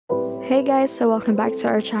Hey guys, so welcome back to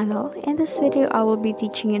our channel. In this video, I will be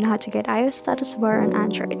teaching you how to get iOS status bar on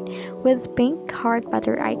Android with pink heart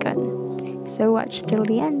battery icon. So watch till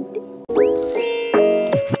the end.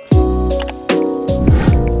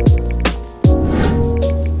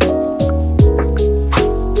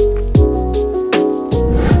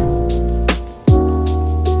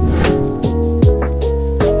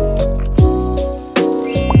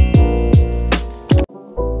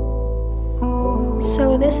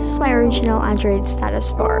 So this is my original Android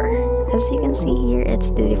status bar. As you can see here, it's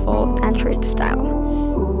the default Android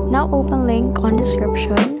style. Now open link on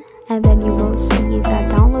description and then you will see the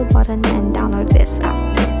download button and download this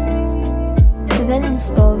app. And then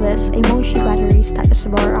install this emoji battery status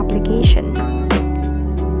bar application.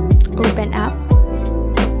 Open app.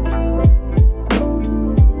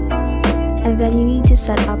 And then you need to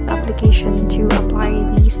set up application to apply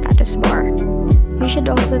the status bar. You should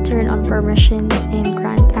also turn on permissions and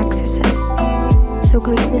grant accesses. So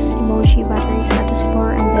click this emoji battery status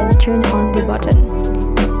bar and then turn on the button.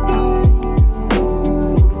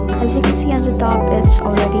 As you can see on the top, it's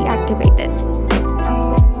already activated.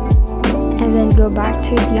 And then go back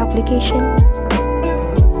to the application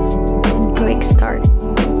and click start.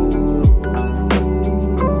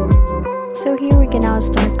 So here we can now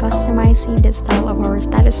start customizing the style of our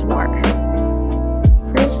status bar.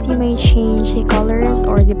 First, you may change the colors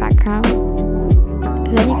or the background.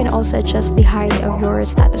 Then you can also adjust the height of your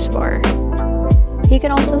status bar. You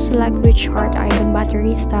can also select which heart icon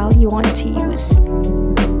battery style you want to use.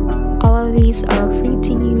 All of these are free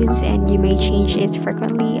to use and you may change it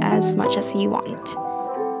frequently as much as you want.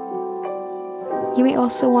 You may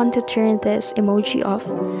also want to turn this emoji off,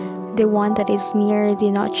 the one that is near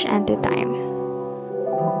the notch and the time.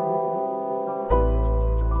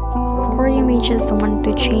 Or you may just want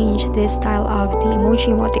to change the style of the emoji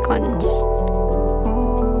emoticons.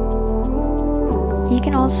 You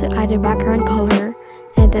can also add a background color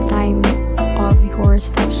and the time of your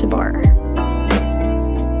status bar.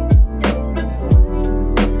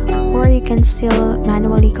 Or you can still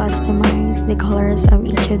manually customize the colors of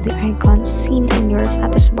each of the icons seen in your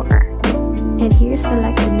status bar. And here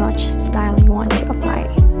select the notch style you want to apply,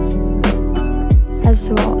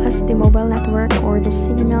 as well as the mobile network or the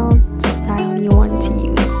signal style you want to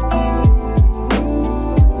use.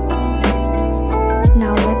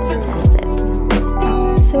 Now let's test it.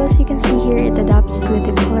 So as you can see here, it adapts with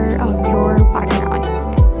the color of your background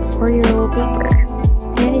or your wallpaper,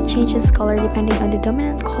 and it changes color depending on the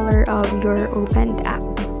dominant color of your opened app.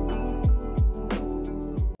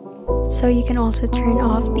 So you can also turn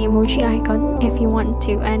off the emoji icon if you want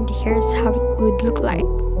to, and here's how it would look like.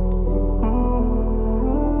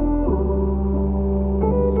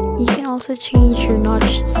 You can also change your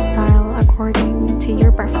notch style according to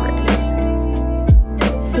your preference.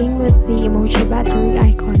 Same with the emoji battery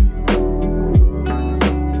icon.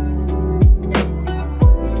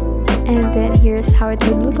 And then here's how it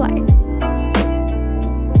would look like.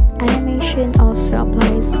 Animation also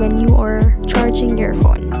applies when you are charging your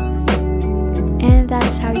phone. And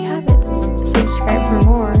that's how you have it. Subscribe for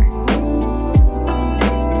more.